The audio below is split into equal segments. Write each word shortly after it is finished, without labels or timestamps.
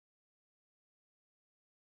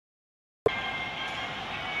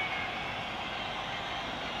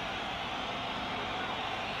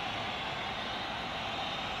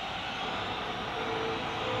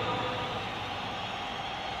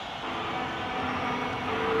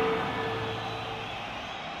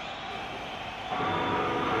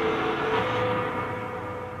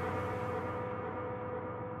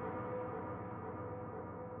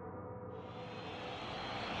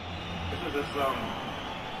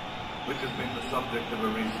which has been the subject of a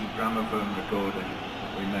recent gramophone recording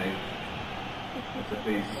that we made. It's a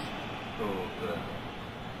piece called...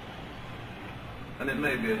 and it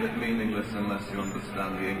may be a bit meaningless unless you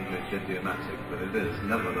understand the English idiomatic, but it is,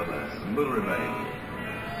 nevertheless, and will remain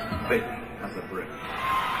thick as a brick.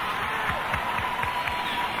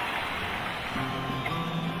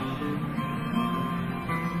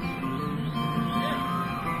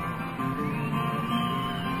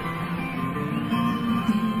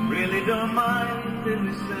 Really don't mind if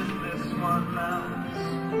we send this one out.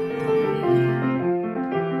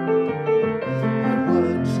 My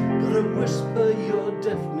words, but a whisper, your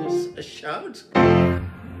deafness, a shout.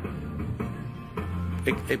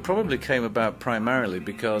 It probably came about primarily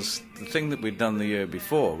because the thing that we'd done the year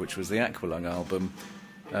before, which was the Aqualung album,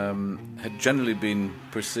 had generally been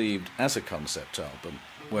perceived as a concept album,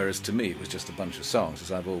 whereas to me it was just a bunch of songs,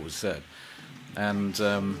 as I've always said. And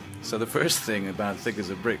so the first thing about Thick as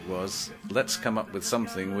a Brick was, let's come up with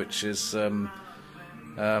something which is the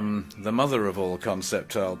mother of all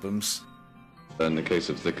concept albums. In the case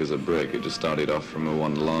of Thick as a Brick, it just started off from a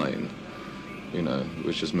one line, you know,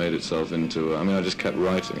 which just made itself into, I mean, I just kept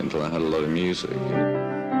writing until I had a lot of music.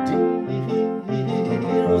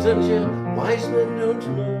 Wise men don't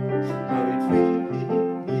know how it feels.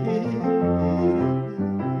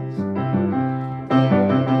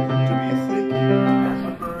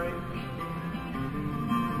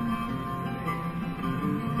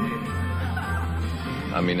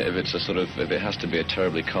 I mean, if it's a sort of, if it has to be a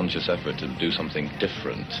terribly conscious effort to do something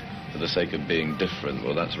different for the sake of being different,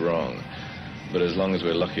 well, that's wrong. But as long as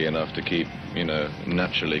we're lucky enough to keep, you know,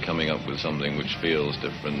 naturally coming up with something which feels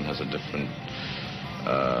different, has a different,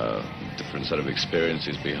 different set of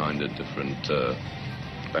experiences behind it, different,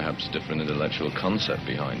 perhaps different intellectual concept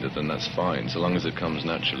behind it, then that's fine. So long as it comes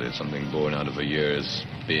naturally, it's something born out of a year's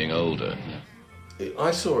being older.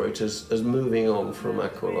 I saw it as moving on from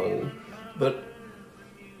Aqualung, but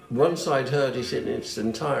once I'd heard it in its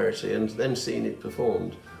entirety and then seen it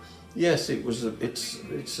performed, yes, it was.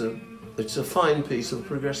 It's a fine piece of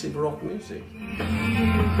progressive rock music.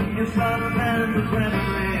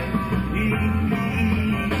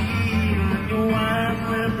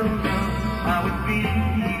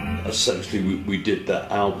 Essentially, we did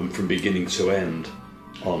that album from beginning to end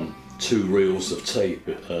on 2 reels of tape.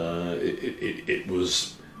 It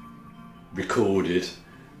was recorded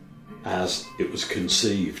as it was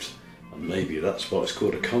conceived, and maybe that's why it's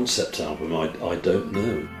called a concept album. I don't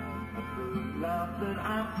know.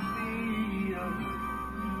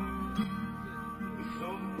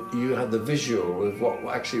 You had the visual of what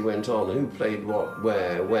actually went on, who played what,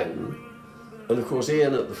 where, when, and of course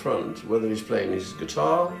Ian at the front, whether he's playing his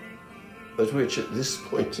guitar, at which at this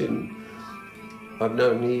point in, I've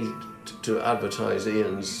no need to advertise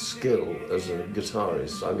Ian's skill as a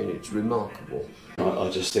guitarist. I mean, it's remarkable. I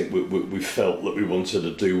just think we felt that we wanted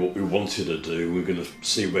to do what we wanted to do. We were going to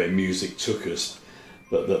see where music took us,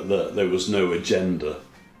 but that there was no agenda,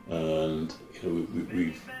 and you know,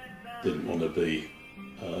 we didn't want to be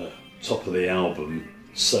top of the album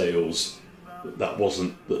sales. That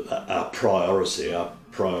wasn't our priority. Our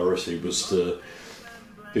priority was to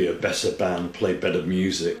be a better band, play better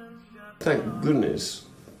music. Thank goodness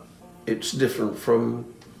it's different from,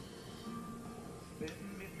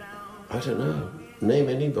 I don't know, name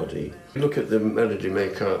anybody. You look at the Melody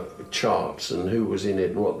Maker charts and who was in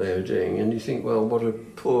it and what they were doing, and you think, well, what a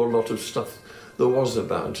poor lot of stuff there was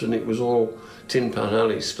about, and it was all Tin Pan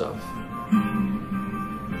Alley stuff.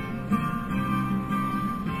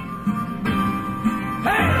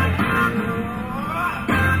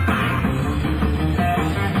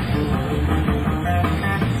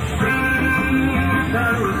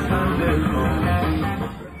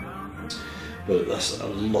 But that's a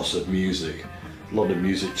lot of music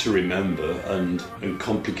to remember, and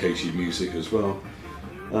complicated music as well.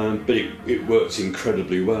 But it worked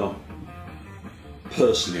incredibly well.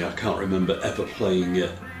 Personally, I can't remember ever playing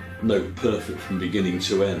it note perfect from beginning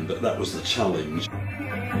to end, but that was the challenge.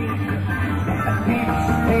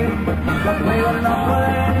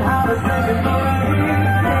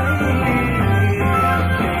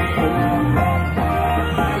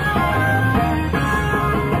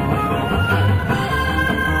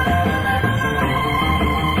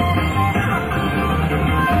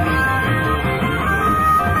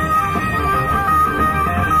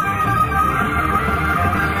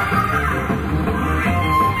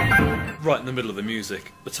 Right in the middle of the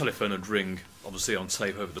music, the telephone would ring, obviously on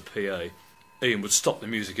tape over the PA. Ian would stop the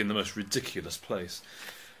music in the most ridiculous place,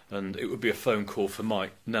 and it would be a phone call for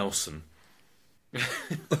Mike Nelson.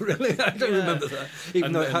 Really? I don't remember that.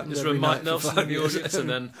 Even though it happened every night Mike for Nelson in 5 the years. audience, and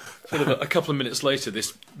then sort of a couple of minutes later,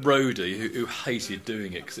 this roadie who hated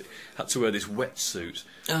doing it because it had to wear this wetsuit,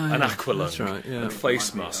 an aqualung, that's right, yeah. and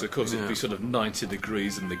face mask. Of course, it'd be sort of 90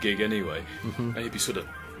 degrees in the gig anyway, and he'd be sort of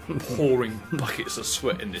pouring buckets of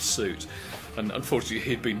sweat in this suit. And unfortunately,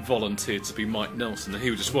 he'd been volunteered to be Mike Nelson, and he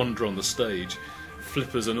would just wander on the stage,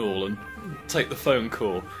 flippers and all, and take the phone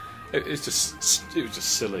call. It was just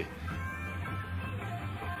silly.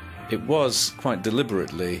 It was quite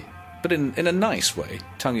deliberately, but in a nice way,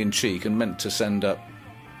 tongue-in-cheek, and meant to send up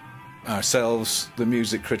ourselves, the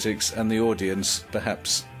music critics, and the audience,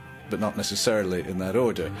 perhaps, but not necessarily in that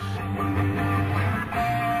order.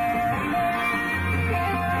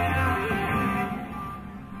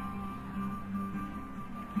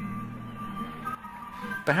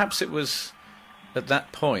 Perhaps it was, at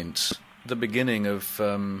that point, the beginning of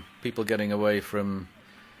people getting away from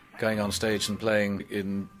going on stage and playing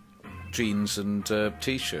in jeans and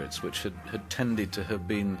T-shirts, which had tended to have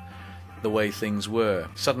been the way things were.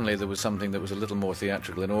 Suddenly there was something that was a little more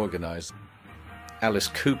theatrical and organised. Alice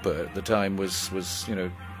Cooper at the time was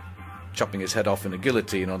chopping his head off in a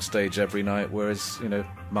guillotine on stage every night, whereas,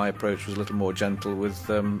 my approach was a little more gentle with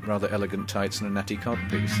rather elegant tights and a natty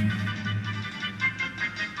codpiece.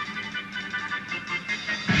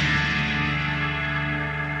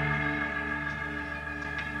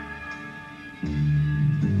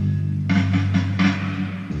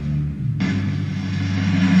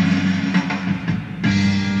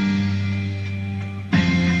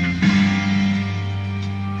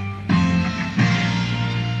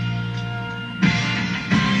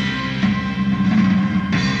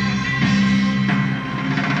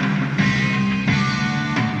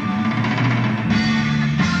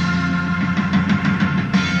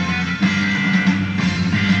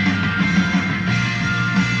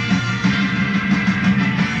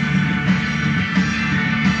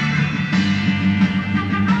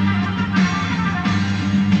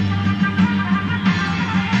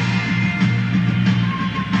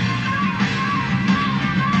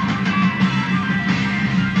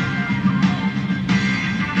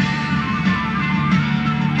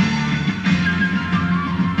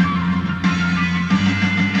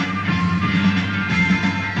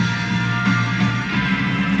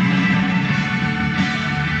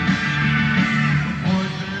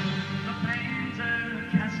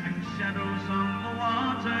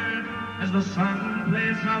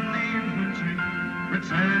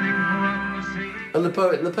 And the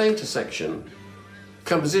poet and the painter section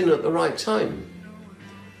comes in at the right time.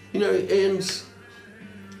 Ian's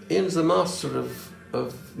the master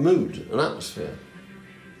of mood and atmosphere.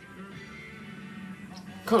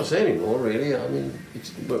 Can't say any more, really. I mean,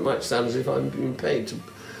 it might sound as if I'm being paid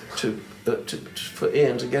for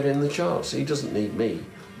Ian to get in the charts. He doesn't need me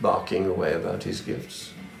barking away about his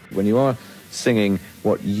gifts. When you are singing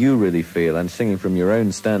what you really feel and singing from your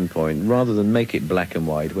own standpoint, rather than make it black and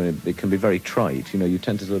white when it can be very trite, you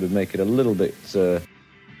tend to sort of make it a little bit, a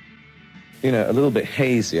little bit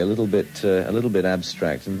hazy, a little bit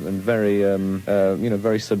abstract, and very,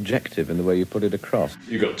 very subjective in the way you put it across.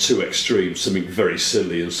 You've got two extremes, something very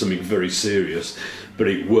silly and something very serious, but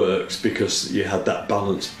it works because you had that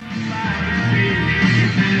balance.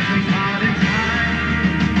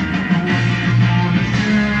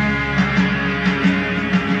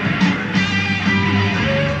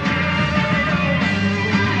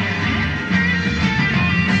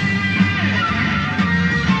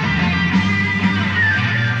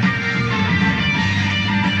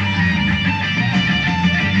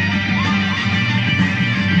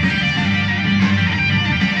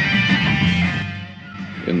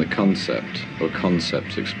 Concept or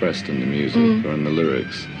concepts expressed in the music or in the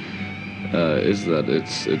lyrics is that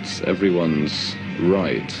it's everyone's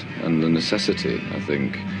right, and the necessity, I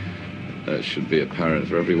think, should be apparent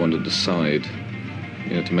for everyone to decide,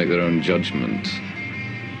 to make their own judgment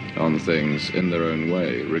on things in their own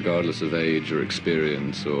way, regardless of age or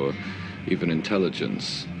experience or even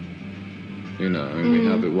intelligence. We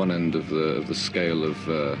have at one end of the scale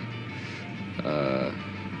of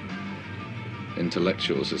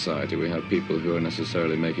intellectual society, we have people who are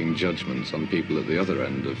necessarily making judgments on people at the other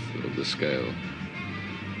end of the scale,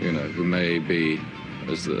 who may be,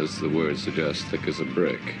 as the word suggests, thick as a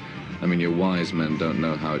brick. I mean, your wise men don't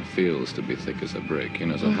know how it feels to be thick as a brick,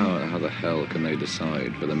 so how the hell can they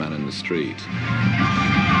decide for the man in the street?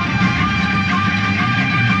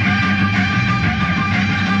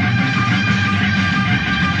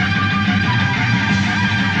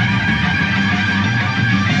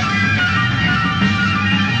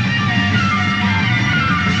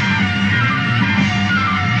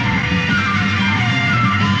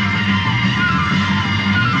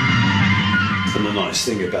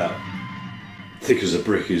 Thick as a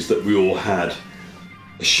Brick is that we all had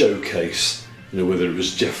a showcase, you know, whether it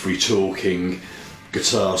was Jethro talking,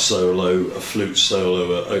 guitar solo, a flute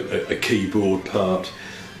solo, a keyboard part,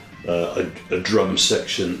 a drum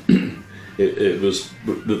section. It was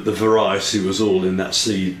the variety was all in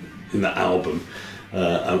that album,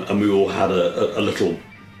 and we all had a little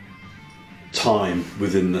time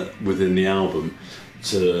within the album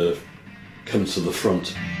to come to the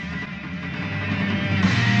front.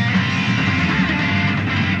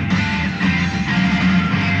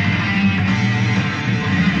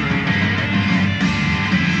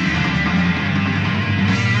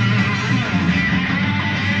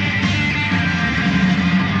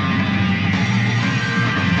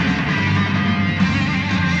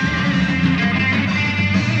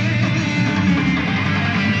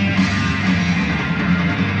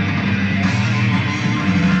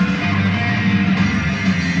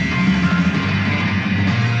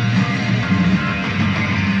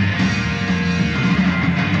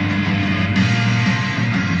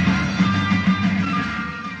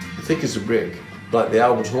 Thick as a Brick, like the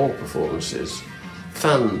Albert Hall performances,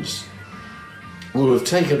 fans will have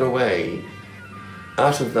taken away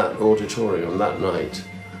out of that auditorium that night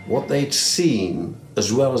what they'd seen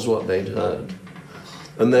as well as what they'd heard.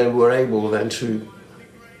 And they were able then to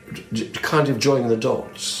kind of join the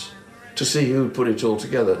dots to see who put it all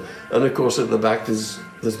together. And of course at the back there's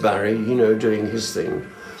Barry, you know, doing his thing.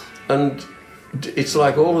 And it's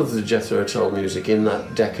like all of the Jethro Tull music in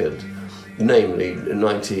that decade, namely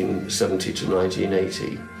 1970 to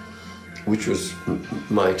 1980, which was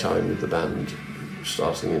my time with the band,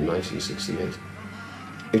 starting in 1968.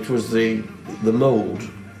 It was the mould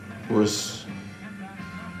was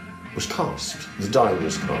cast, the die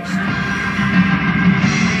was cast.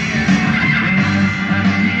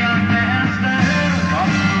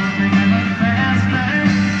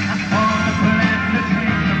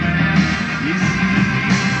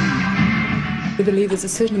 I believe there's a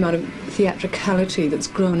certain amount of theatricality that's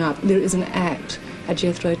grown up. There is an act, a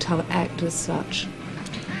Jethro Tull act as such.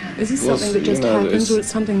 Is this something that just happens, or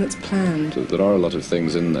it's something that's planned? There are a lot of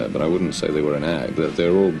things in there, but I wouldn't say they were an act.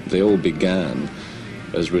 They all began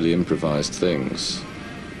as really improvised things.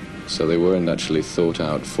 So they weren't actually thought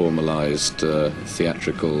out, formalized,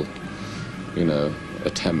 theatrical, you know,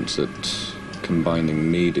 attempts at combining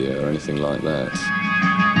media or anything like that.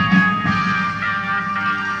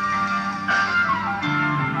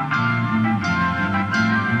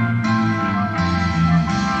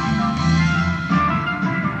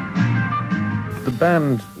 The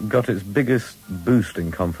band got its biggest boost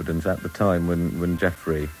in confidence at the time when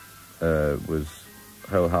Jeffrey was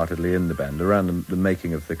wholeheartedly in the band, around the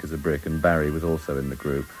making of Thick as a Brick, and Barry was also in the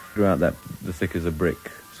group. Throughout the Thick as a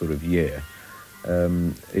Brick sort of year,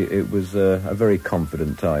 it was a very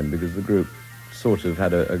confident time, because the group sort of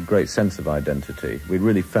had a great sense of identity. We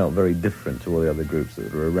really felt very different to all the other groups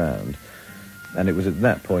that were around. And it was at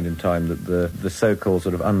that point in time that the so-called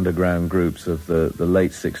sort of underground groups of the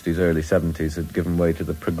late 60s, early 70s had given way to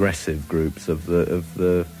the progressive groups of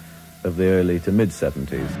the early to mid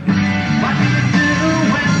 70s.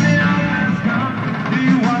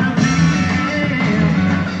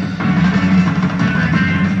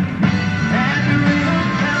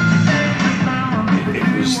 It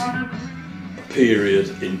was a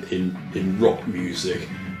period in rock music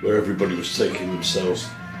where everybody was taking themselves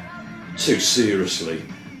too seriously,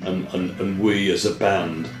 and we as a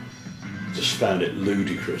band just found it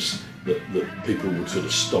ludicrous that people would sort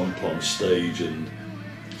of stomp on stage in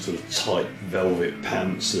sort of tight velvet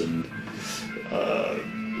pants and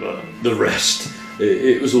the rest.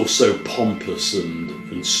 It was all so pompous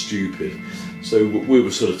and stupid. So we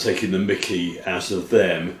were sort of taking the mickey out of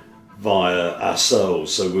them via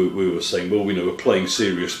ourselves. So we were saying, well, you know, we're playing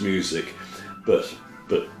serious music, but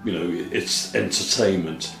you know, it's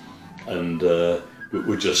entertainment. And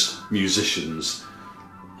we're just musicians,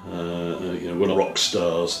 you know, we're not rock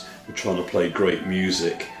stars, we're trying to play great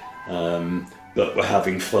music, but we're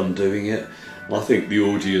having fun doing it. And I think the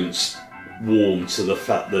audience warmed to the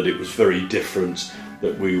fact that it was very different,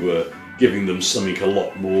 that we were giving them something a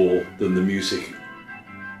lot more than the music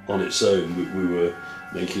on its own. We were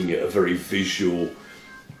making it a very visual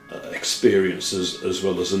experience as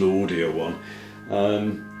well as an audio one.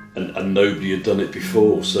 And nobody had done it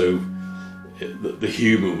before, so the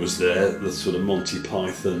humour was there, the sort of Monty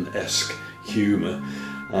Python-esque humour,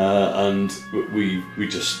 and we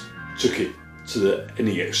just took it to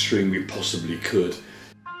any extreme we possibly could.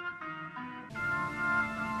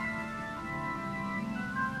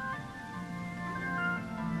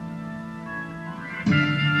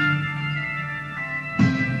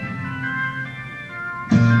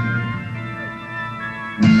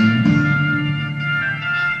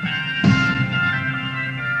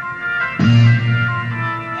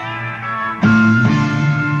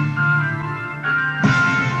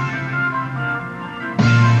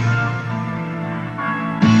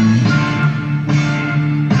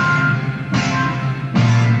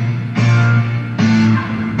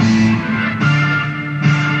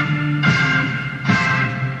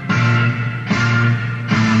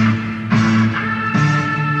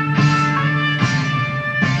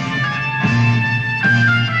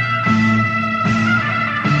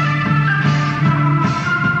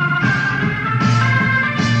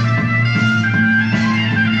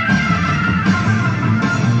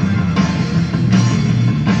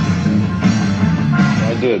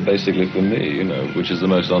 do it basically for me, you know, which is the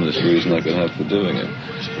most honest reason I could have for doing it.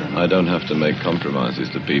 I don't have to make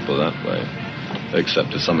compromises to people that way,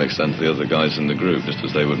 except to some extent the other guys in the group, just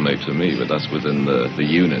as they would make to me, but that's within the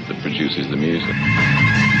unit that produces the music.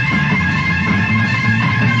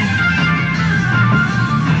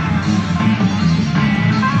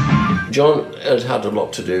 John had a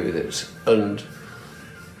lot to do with it, and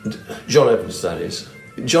John Evans, that is.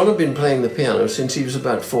 John had been playing the piano since he was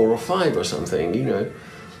about 4 or 5 or something, you know.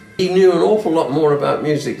 He knew an awful lot more about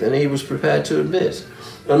music than he was prepared to admit.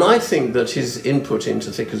 And I think that his input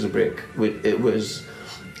into Thick as a Brick,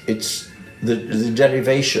 it's the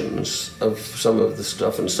derivations of some of the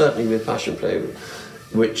stuff, and certainly with Passion Play,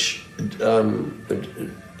 which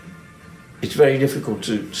it's very difficult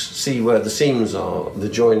to see where the seams are, the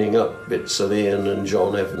joining up bits of Ian and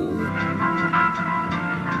John Evans.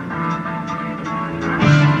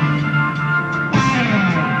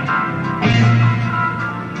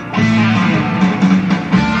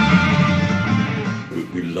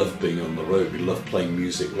 We love being on the road, we love playing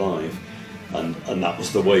music live, and that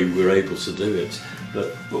was the way we were able to do it.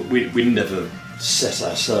 But we never set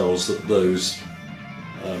ourselves that those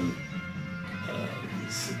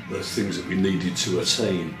things that we needed to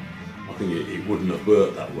attain. I think it wouldn't have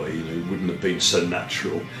worked that way, you know, it wouldn't have been so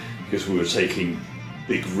natural, because we were taking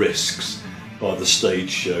big risks by the stage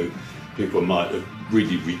show. People might have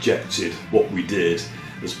really rejected what we did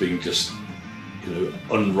as being just, you know,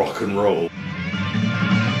 un-rock and roll.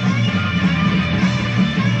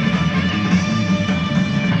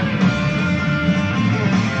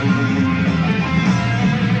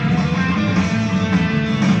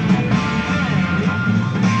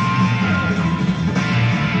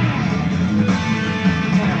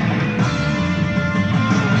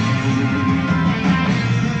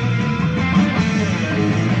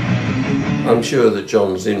 I'm sure that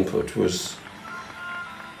John's input was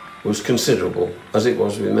considerable, as it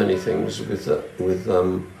was with many things, with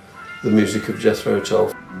the music of Jethro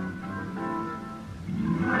Tull.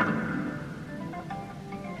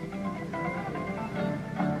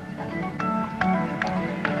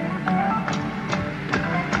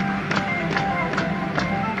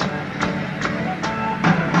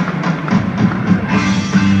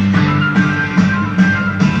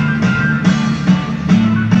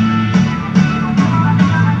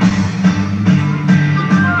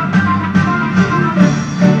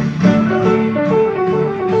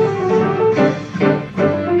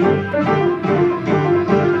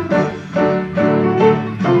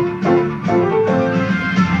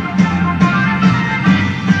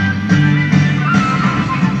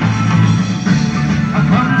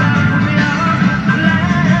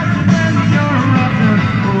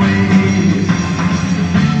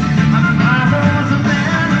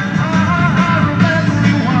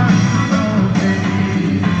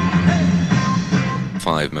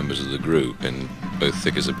 In both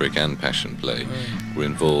Thick as a Brick and Passion Play were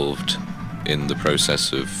involved in the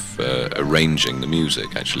process of arranging the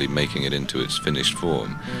music, actually making it into its finished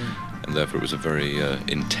form, and therefore it was a very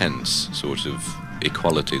intense sort of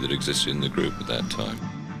equality that existed in the group at that time.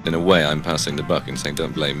 In a way, I'm passing the buck and saying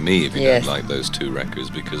don't blame me if you don't like those 2 records,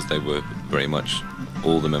 because they were very much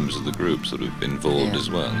all the members of the group sort of involved as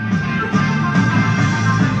well.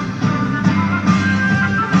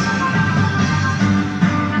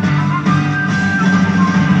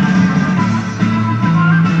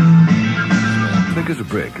 Thick as a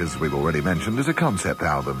Brick, as we've already mentioned, is a concept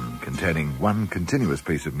album containing one continuous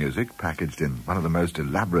piece of music packaged in one of the most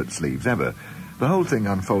elaborate sleeves ever. The whole thing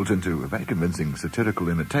unfolds into a very convincing satirical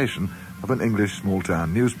imitation of an English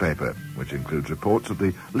small-town newspaper, which includes reports of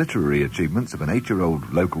the literary achievements of an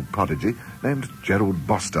 8-year-old local prodigy named Gerald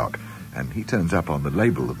Bostock, and he turns up on the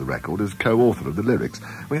label of the record as co-author of the lyrics.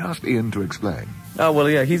 We asked Ian to explain. Oh, well,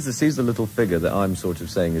 yeah, he's the little figure that I'm sort of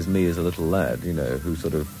saying is me as a little lad, you know, who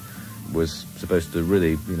sort of was supposed to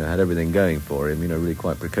really, you know, had everything going for him, you know, really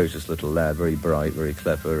quite precocious little lad, very bright, very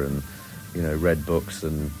clever, and, you know, read books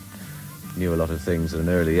and knew a lot of things at an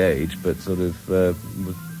early age, but sort of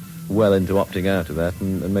was well into opting out of that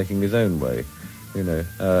and making his own way, you know.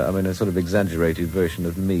 I mean, a sort of exaggerated version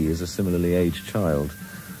of me as a similarly aged child.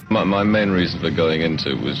 My main reason for going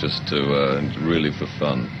into it was just to really for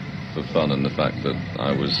fun, and the fact that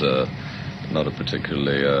I was not a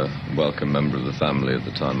particularly welcome member of the family at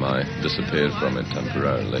the time I disappeared from it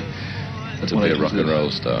temporarily. To be a rock and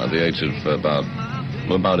roll star at the age of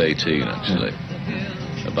about 18, actually.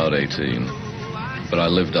 About 18. But I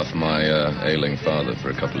lived off my ailing father for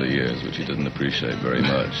a couple of years, which he didn't appreciate very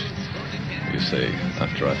much, you see,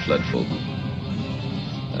 after I fled Fulton.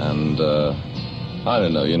 And I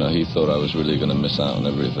don't know, you know, he thought I was really going to miss out on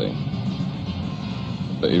everything.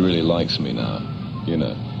 But he really likes me now, you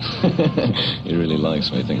know. He really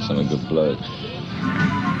likes me, he thinks I'm a good bloke.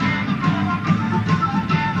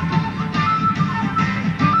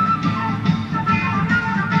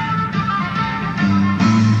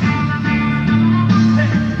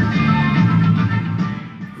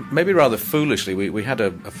 Maybe rather foolishly, we had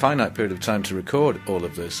a finite period of time to record all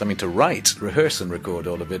of this. I mean, to write, rehearse and record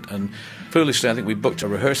all of it. And foolishly, I think we booked a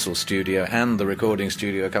rehearsal studio and the recording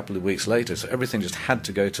studio a couple of weeks later, so everything just had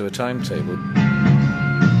to go to a timetable.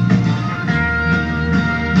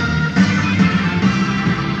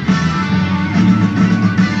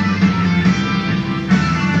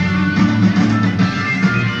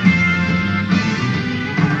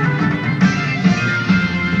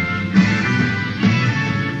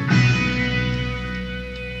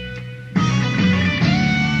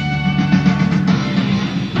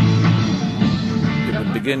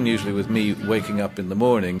 Begin usually with me waking up in the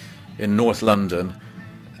morning in North London,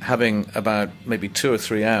 having about maybe 2 or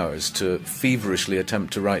 3 hours to feverishly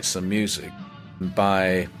attempt to write some music.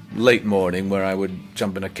 By late morning, where I would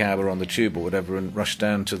jump in a cab or on the tube or whatever and rush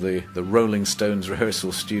down to the Rolling Stones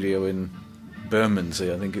rehearsal studio in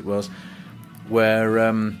Bermondsey, I think it was, where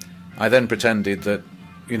I then pretended that,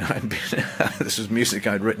 you know, this was music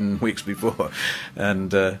I'd written weeks before,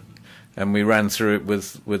 and we ran through it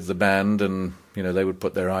with the band, and you know, they would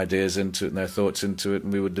put their ideas into it and their thoughts into it,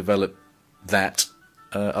 and we would develop that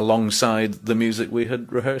alongside the music we had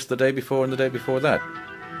rehearsed the day before and the day before that.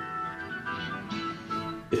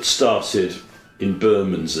 It started in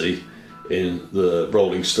Bermondsey in the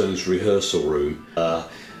Rolling Stones rehearsal room.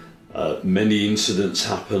 Many incidents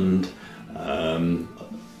happened,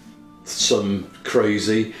 some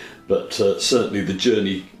crazy, but certainly the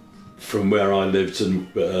journey from where I lived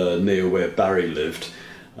and near where Barry lived,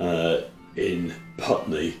 in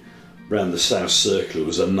Putney, round the South Circle, it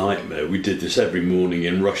was a nightmare. We did this every morning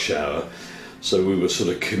in rush hour, so we were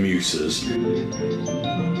sort of commuters.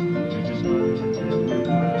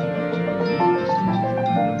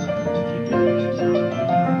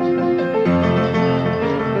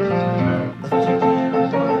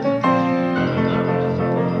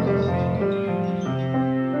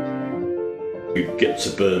 We get to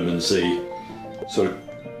Bermondsey, sort of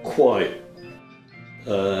quite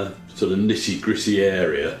sort of nitty-gritty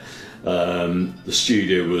area. The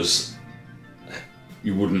studio was,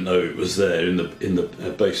 you wouldn't know it was there, in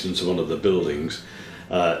the basement of one of the buildings.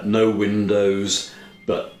 No windows,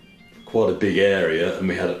 but quite a big area, and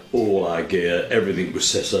we had all our gear. Everything was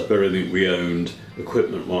set up, everything we owned,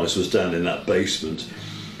 equipment-wise, was down in that basement.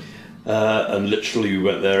 And literally we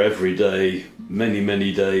went there every day,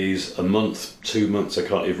 many days, a month, 2 months, I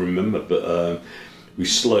can't even remember, but we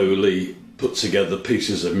slowly put together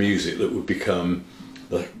pieces of music that would become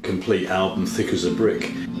the complete album, Thick as a Brick.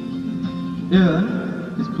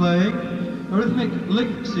 Ian is playing a rhythmic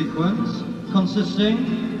link sequence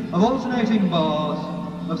consisting of alternating bars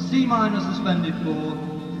of C minor suspended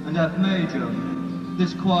 4th and F major.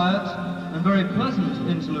 This quiet and very pleasant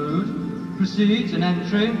interlude precedes an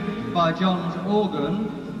entry by John's organ,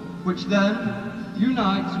 which then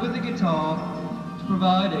unites with the guitar to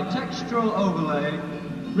provide a textural overlay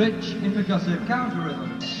rich in percussive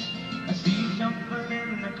counter-rhythm. I see you shuffling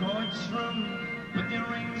in the chord strum with your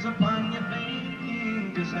rings upon your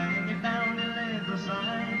fingers, hanging down the leather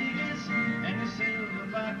sides and your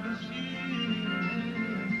silverback shoes.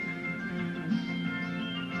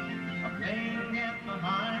 I'm playing at the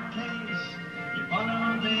high case. You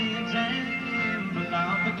follow the example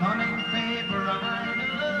of the comic paper writer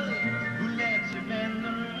who lets you bend the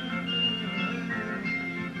rules.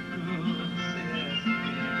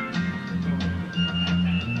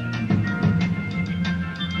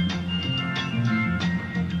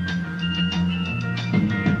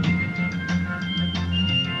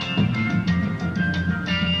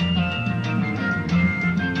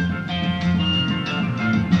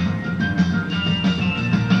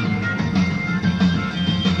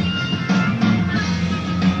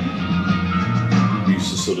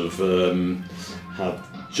 Have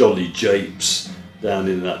jolly japes down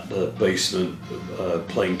in that basement,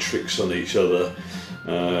 playing tricks on each other,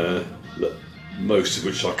 most of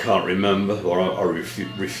which I can't remember, or I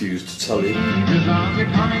refuse to tell you.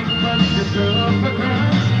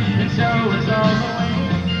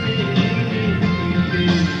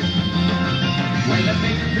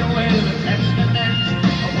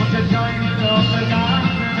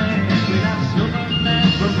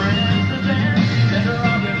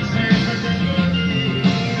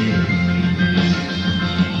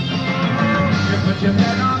 You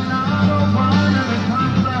better not one of it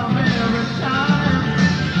comes out every time.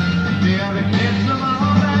 The other kids are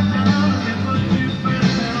all back down and put you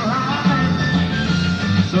first.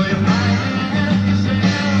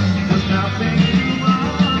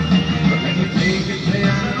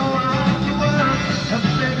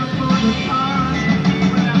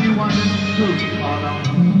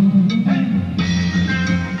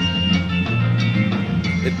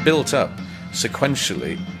 it built up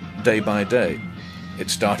sequentially, day by day. It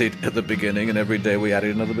started at the beginning, and every day we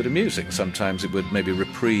added another bit of music. Sometimes it would maybe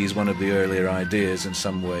reprise one of the earlier ideas in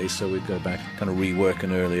some way, so we'd go back, kind of rework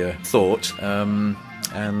an earlier thought.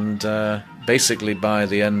 Basically by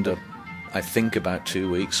the end of, I think, about 2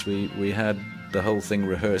 weeks, we had the whole thing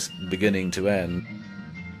rehearsed beginning to end.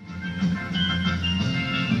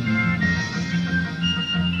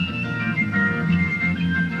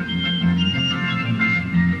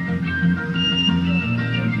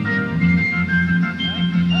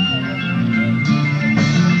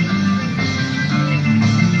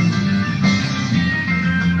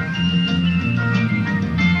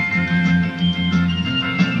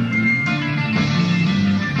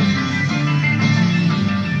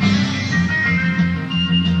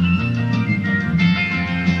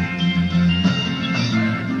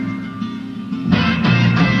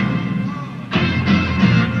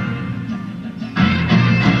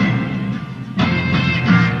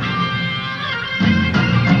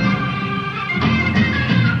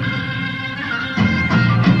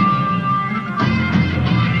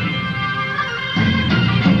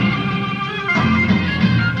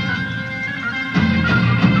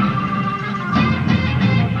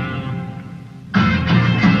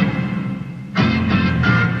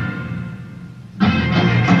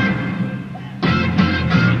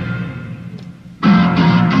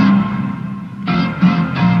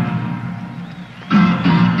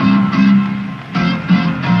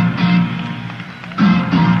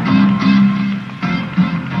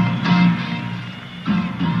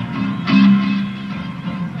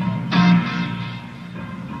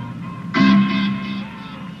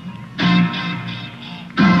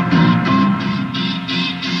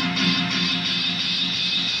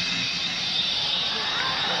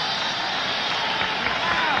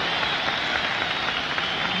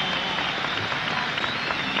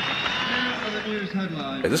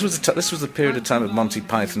 This was the period of time of Monty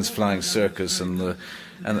Python's Flying Circus and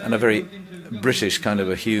a very British kind of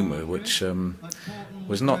a humour, which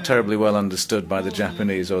was not terribly well understood by the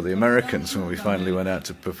Japanese or the Americans when we finally went out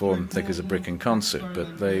to perform Thick as a Brick in concert.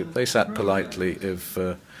 But they sat politely, if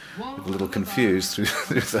a little confused through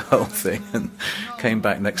the whole thing, and came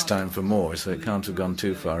back next time for more. So it can't have gone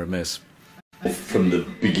too far amiss. From the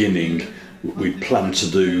beginning, we planned to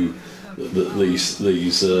do these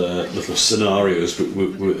little scenarios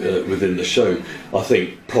within the show. I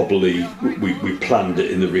think probably we planned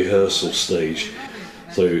it in the rehearsal stage,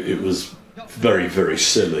 so it was very, very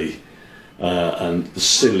silly, and the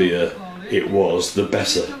sillier it was, the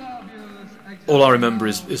better. All I remember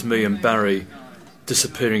is me and Barry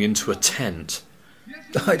disappearing into a tent.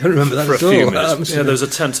 I don't remember that for at a few all. minutes. Yeah, there was a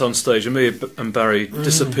tent on stage, and me and Barry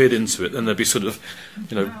disappeared into it, and they'd be sort of,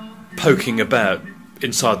 poking about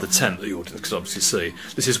inside the tent that the audience could obviously see.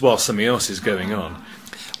 This is while something else is going on.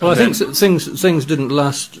 Well, I think things didn't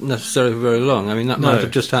last necessarily very long. I mean, that might have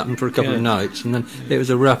just happened for a couple of nights, and then it was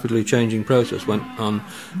a rapidly changing process. Went on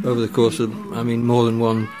over the course of, more than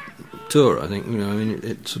one tour. I think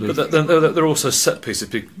it sort of. But they're also set pieces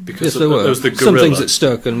because yes, there was the gorilla. Some things that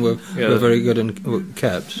stuck and were very good and were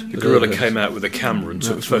kept. The gorilla came out with a camera and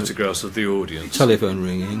took photographs of the audience. Telephone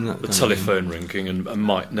ringing. The telephone ringing and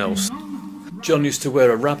Mike Nelson. John used to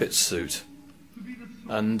wear a rabbit suit,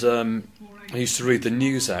 and I used to read the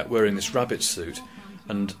news out wearing this rabbit suit,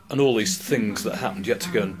 and all these things that happened. You had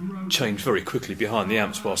to go and change very quickly behind the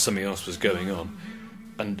amps while something else was going on.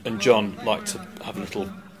 And John liked to have a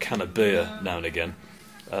little can of beer now and again.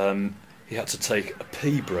 He had to take a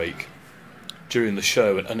pee break during the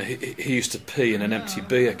show, and he used to pee in an empty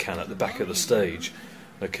beer can at the back of the stage.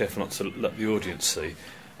 They're careful not to let the audience see.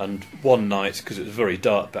 And one night, because it was very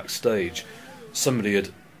dark backstage, somebody had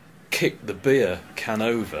kicked the beer can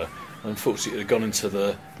over, and unfortunately it had gone into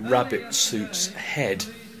the rabbit suit's head.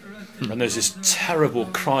 And there's this terrible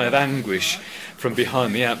cry of anguish from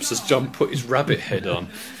behind the amps as John put his rabbit head on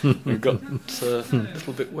and got a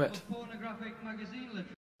little bit wet.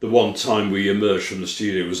 The one time we emerged from the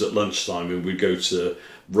studio was at lunchtime, and we'd go to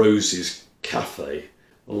Rosie's Cafe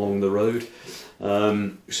along the road,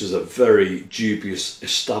 which was a very dubious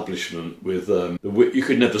establishment with you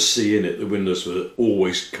could never see in it. The windows were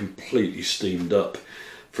always completely steamed up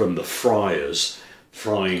from the fryers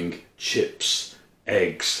frying chips,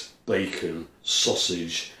 eggs, bacon,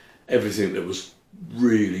 sausage, everything that was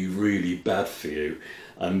really, really bad for you.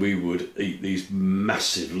 And we would eat these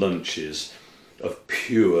massive lunches of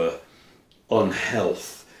pure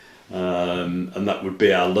unhealth, and that would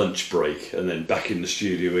be our lunch break, and then back in the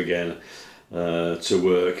studio again to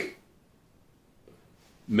work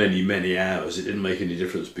many, many hours. It didn't make any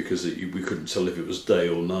difference because we couldn't tell if it was day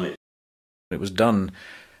or night. It was done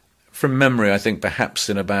from memory, I think, perhaps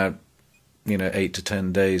in about 8 to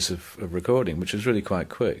 10 days of recording, which was really quite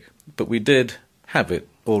quick. But we did have it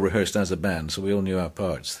all rehearsed as a band, so we all knew our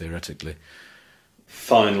parts theoretically.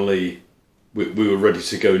 Finally, we were ready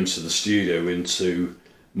to go into the studio, into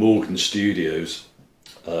Morgan Studios,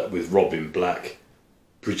 with Robin Black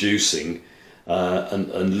producing,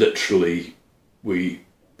 and literally we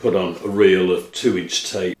put on a reel of 2-inch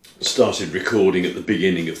tape, started recording at the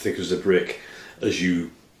beginning of Thick as a Brick, as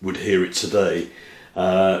you would hear it today.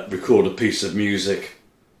 Record a piece of music,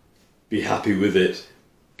 be happy with it,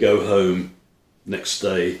 go home next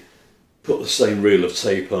day, put the same reel of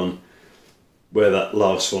tape on. Where that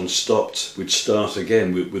last one stopped, we'd start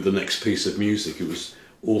again with the next piece of music. It was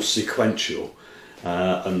all sequential,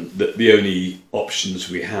 and the only options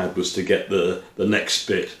we had was to get the next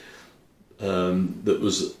bit that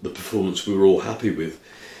was the performance we were all happy with.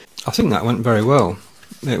 I think that went very well.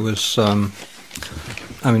 It was,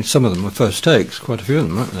 I mean, some of them were first takes, quite a few of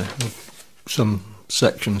them, weren't they? Some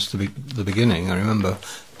sections to the beginning, I remember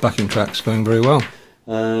backing tracks going very well.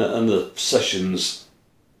 And the sessions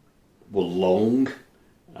were long,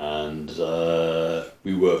 and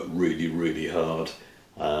we worked really, really hard,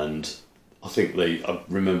 and I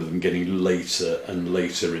remember them getting later and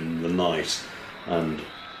later in the night, and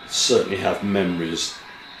certainly have memories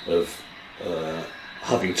of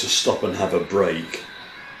having to stop and have a break,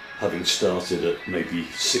 having started at maybe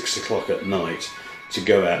 6 o'clock at night, to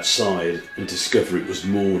go outside and discover it was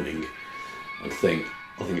morning and think,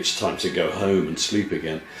 I think it's time to go home and sleep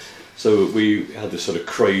again. So we had this sort of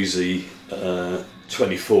crazy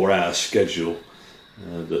 24-hour schedule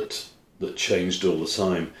that changed all the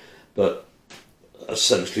time. But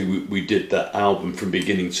essentially we did that album from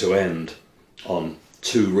beginning to end on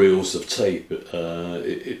 2 reels of tape.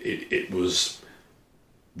 It was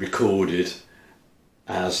recorded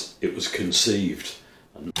as it was conceived.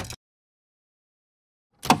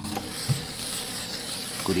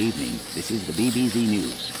 Good evening, this is the BBC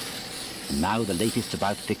News. And now the latest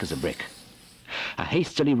about Thick as a Brick. A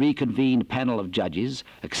hastily reconvened panel of judges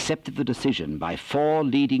accepted the decision by 4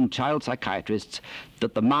 leading child psychiatrists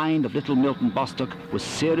that the mind of little Milton Bostock was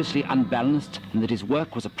seriously unbalanced and that his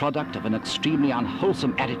work was a product of an extremely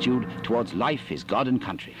unwholesome attitude towards life, his God and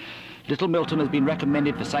country. Little Milton has been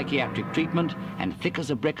recommended for psychiatric treatment, and Thick as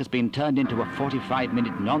a Brick has been turned into a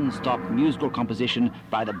 45-minute non-stop musical composition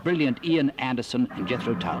by the brilliant Ian Anderson and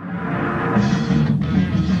Jethro Tull.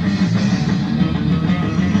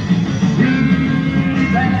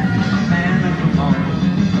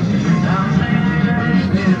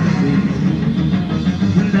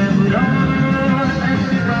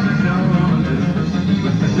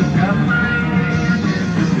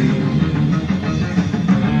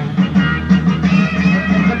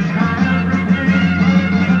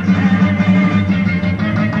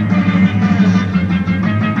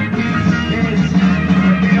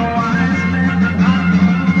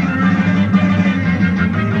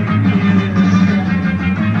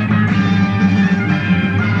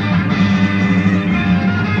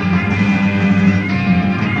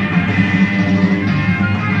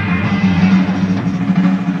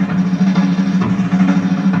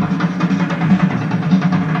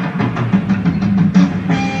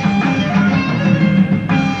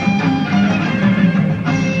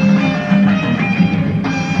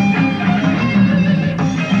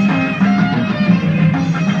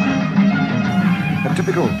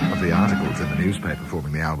 Typical of the articles in the newspaper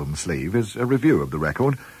forming the album sleeve is a review of the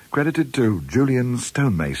record, credited to Julian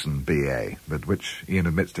Stonemason, B.A., but which Ian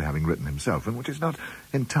admits to having written himself, and which is not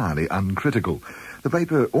entirely uncritical. The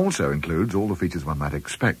paper also includes all the features one might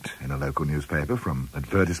expect in a local newspaper, from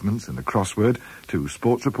advertisements and a crossword to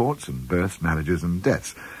sports reports and births, marriages and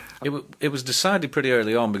deaths. It was decided pretty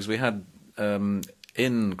early on, because we had,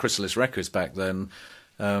 in Chrysalis Records back then,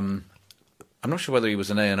 I'm not sure whether he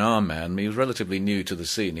was an A&R man. He was relatively new to the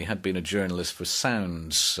scene. He had been a journalist for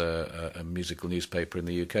Sounds, a musical newspaper in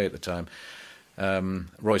the UK at the time,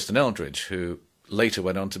 Royston Eldridge, who later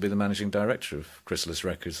went on to be the managing director of Chrysalis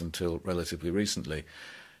Records until relatively recently.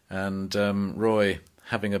 And Roy,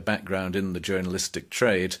 having a background in the journalistic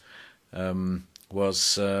trade,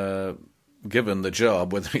 was given the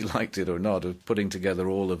job, whether he liked it or not, of putting together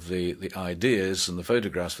all of the ideas and the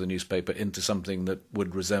photographs for the newspaper into something that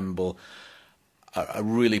would resemble a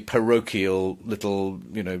really parochial little,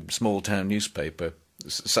 small town newspaper,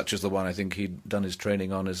 such as the one I think he'd done his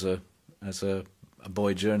training on as a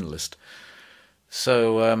boy journalist.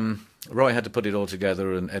 So Roy had to put it all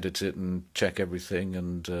together and edit it and check everything,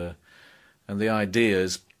 and the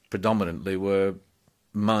ideas predominantly were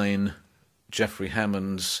mine, Geoffrey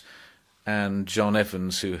Hammond's, and John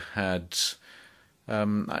Evans, who had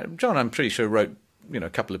John, I'm pretty sure, wrote a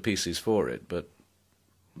couple of pieces for it, but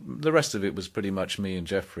the rest of it was pretty much me and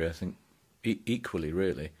Geoffrey, I think, equally,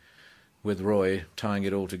 really, with Roy tying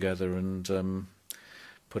it all together and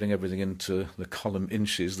putting everything into the column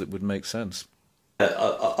inches that would make sense.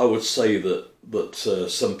 I would say that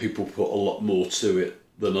some people put a lot more to it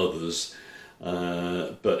than others,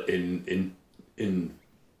 but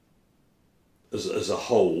as a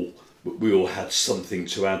whole, we all had something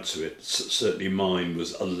to add to it. Certainly mine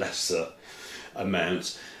was a lesser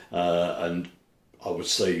amount, and I would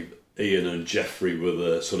say Ian and Geoffrey were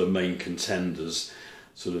the sort of main contenders.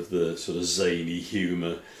 The zany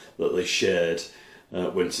humour that they shared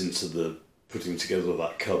went into the putting together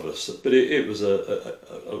that cover. But it was a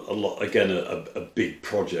lot, again, a big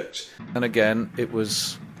project. And again, it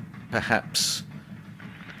was perhaps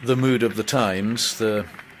the mood of the times, the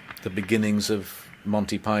beginnings of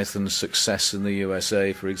Monty Python's success in the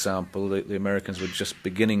USA, for example. The Americans were just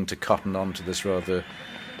beginning to cotton on to this rather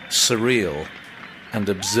surreal and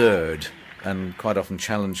absurd and quite often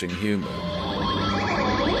challenging humour.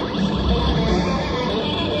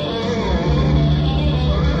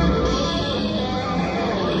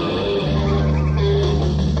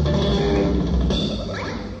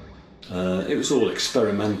 It was all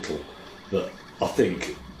experimental, but I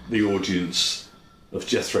think the audience of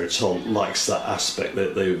Jethro Tull likes that aspect,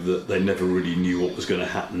 that they never really knew what was going to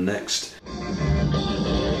happen next.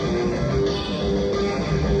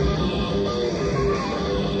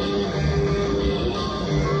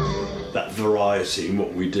 That variety in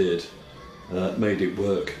what we did made it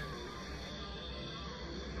work.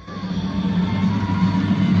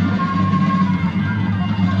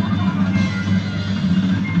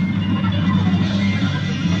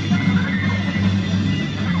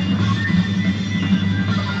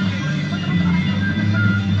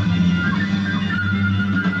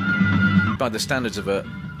 By the standards of a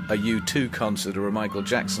U2 concert or a Michael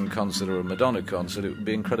Jackson concert or a Madonna concert, it would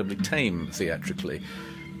be incredibly tame theatrically.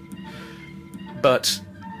 But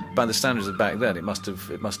by the standards of back then, it must have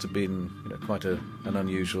been quite an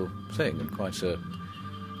unusual thing, and quite a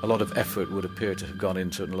lot of effort would appear to have gone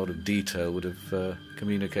into it, and a lot of detail would have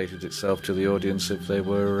communicated itself to the audience if they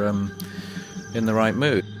were in the right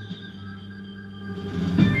mood.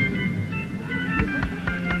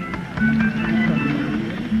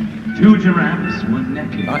 Two giraffes were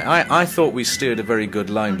necking. I thought we steered a very good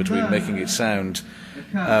line between making it sound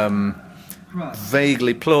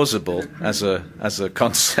vaguely plausible as a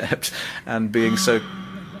concept and being so,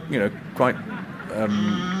 quite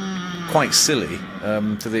silly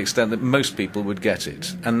to the extent that most people would get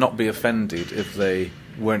it and not be offended if they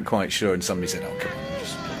weren't quite sure and somebody said, "Oh, come on,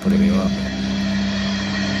 just putting you up."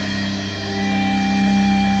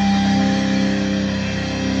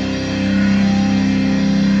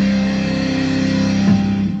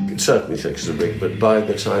 Certainly thick as a brick, but by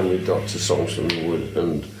the time we got to Songs from the Wood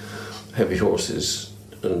and Heavy Horses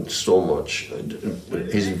and Stormwatch,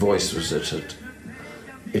 his voice was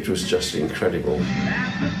it was just incredible.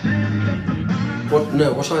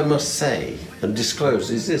 What I must say and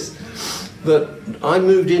disclose is this, that I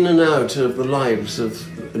moved in and out of the lives of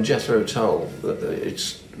Jethro Tull,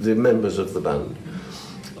 it's the members of the band.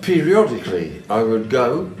 Periodically I would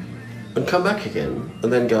go and come back again,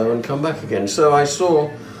 and then go and come back again. So I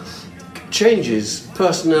saw changes,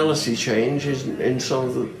 personality changes in some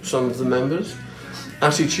of the members,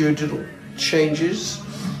 attitudinal changes,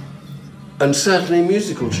 and certainly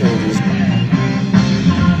musical changes.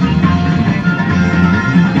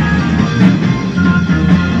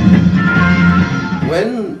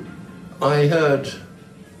 When I heard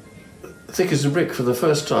Thick as a Brick for the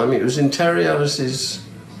first time, it was in Terry Ellis's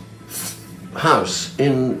house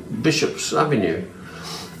in Bishop's Avenue.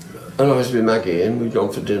 And I was with Maggie and we'd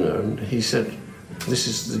gone for dinner, and he said, "This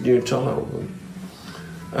is the new Tull album."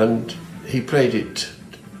 And he played it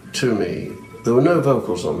to me. There were no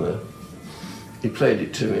vocals on there. He played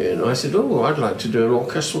it to me and I said, "Oh, I'd like to do an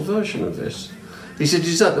orchestral version of this." He said,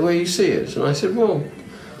 "Is that the way you see it?" And I said, "Well,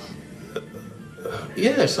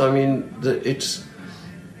 yes, I mean, there's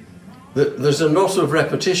a lot of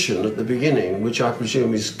repetition at the beginning, which I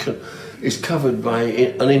presume is covered by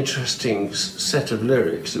an interesting set of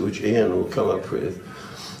lyrics which Ian will come up with,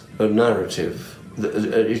 a narrative.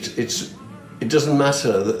 It doesn't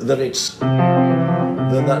matter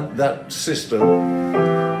that system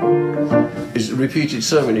is repeated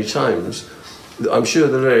so many times. I'm sure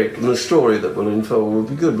the lyric and the story that will unfold will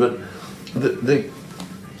be good, but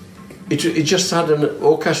it just had an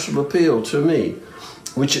orchestral appeal to me,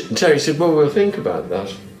 which Terry said, "Well, we'll think about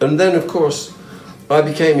that." And then, of course, I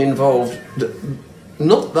became involved,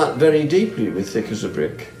 not that very deeply, with Thick as a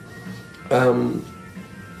Brick.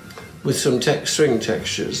 with some string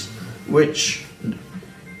textures, which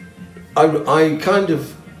I kind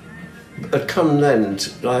of had come then,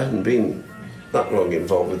 I hadn't been that long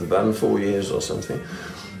involved with the band, 4 years or something.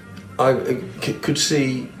 I could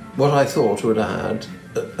see what I thought would have had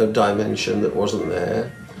a dimension that wasn't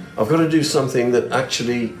there. I've got to do something that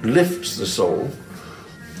actually lifts the song,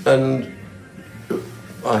 and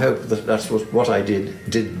I hope that that's what I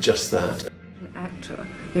did just that. An actor,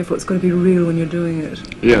 therefore it's got to be real when you're doing it.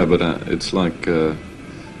 Yeah, but it's like, I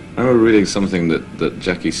remember reading something that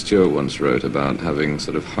Jackie Stewart once wrote about having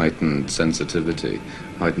sort of heightened sensitivity,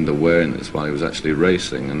 heightened awareness while he was actually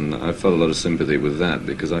racing, and I felt a lot of sympathy with that,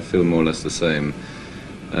 because I feel more or less the same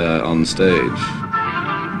on stage.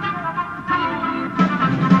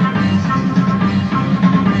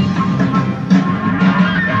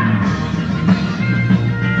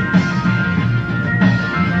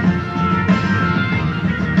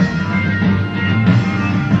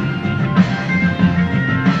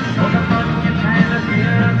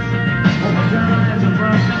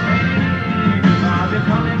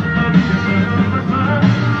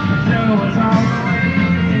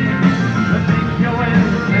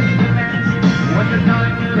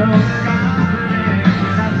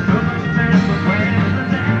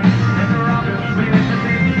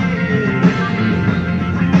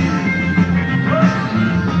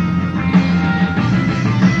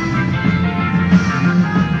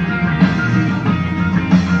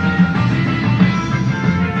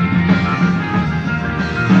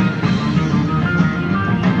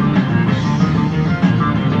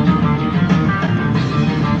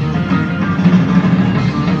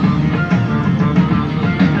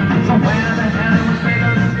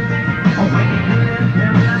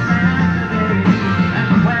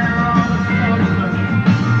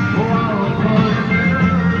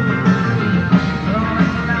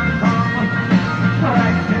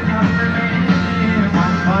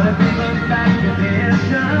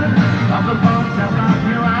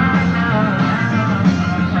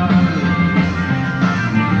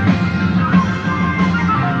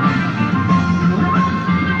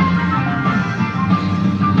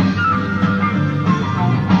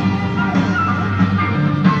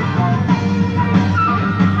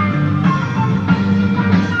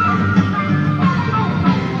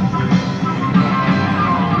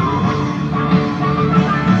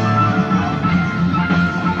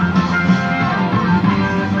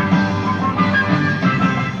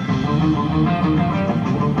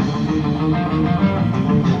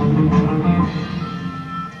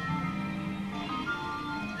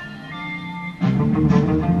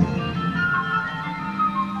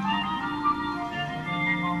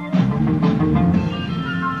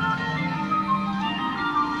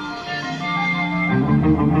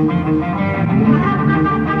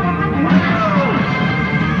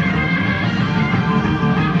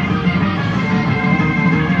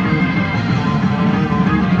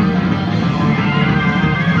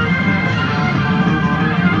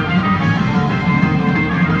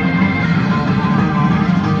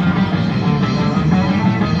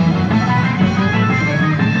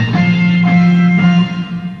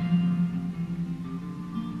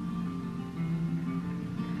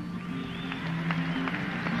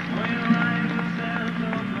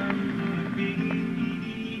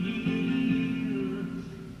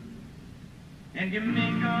 And you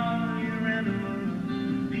make all your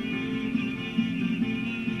animals feels,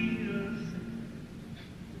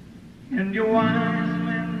 and your wise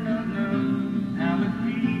men don't know how it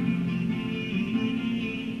feels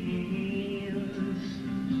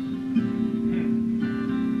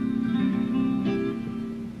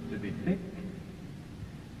to be thick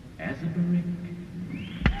as a brick.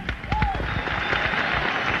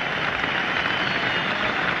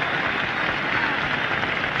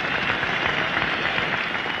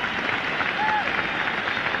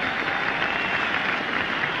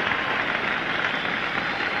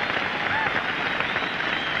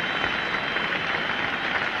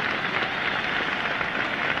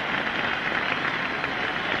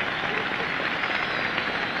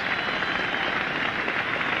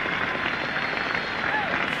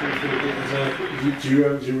 Do you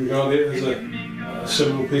regard it as a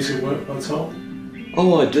seminal piece of work by Tull?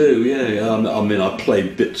 Oh, I do, yeah. I mean, I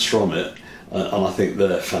played bits from it, and I think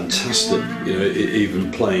they're fantastic. You know,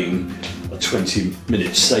 even playing a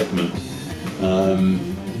 20-minute segment,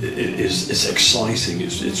 it's exciting.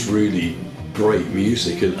 It's really great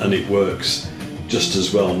music, and it works just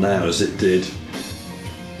as well now as it did,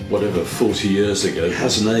 whatever, 40 years ago. It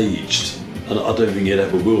hasn't aged, and I don't think it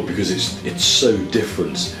ever will, because it's so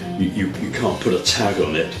different. You can't put a tag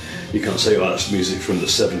on it. you can't say, oh, that's music from the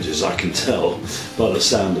 70s. I can tell by the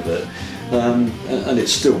sound of it. And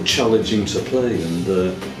it's still challenging to play, and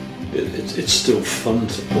it's still fun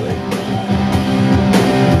to play.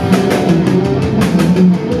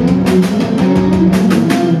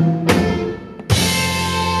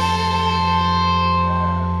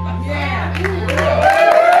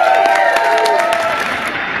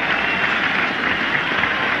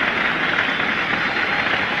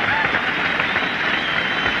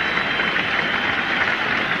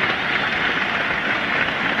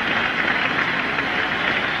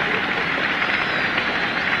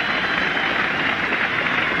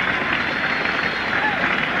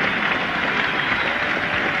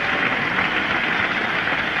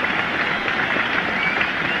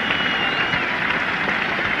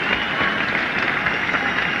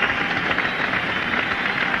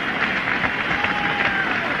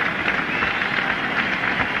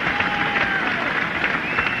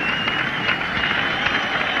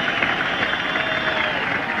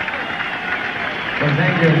 Well,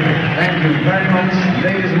 thank you very much,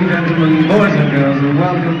 ladies and gentlemen, boys and girls, and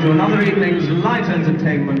welcome to another evening's light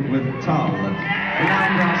entertainment with Tull. And now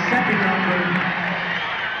for our second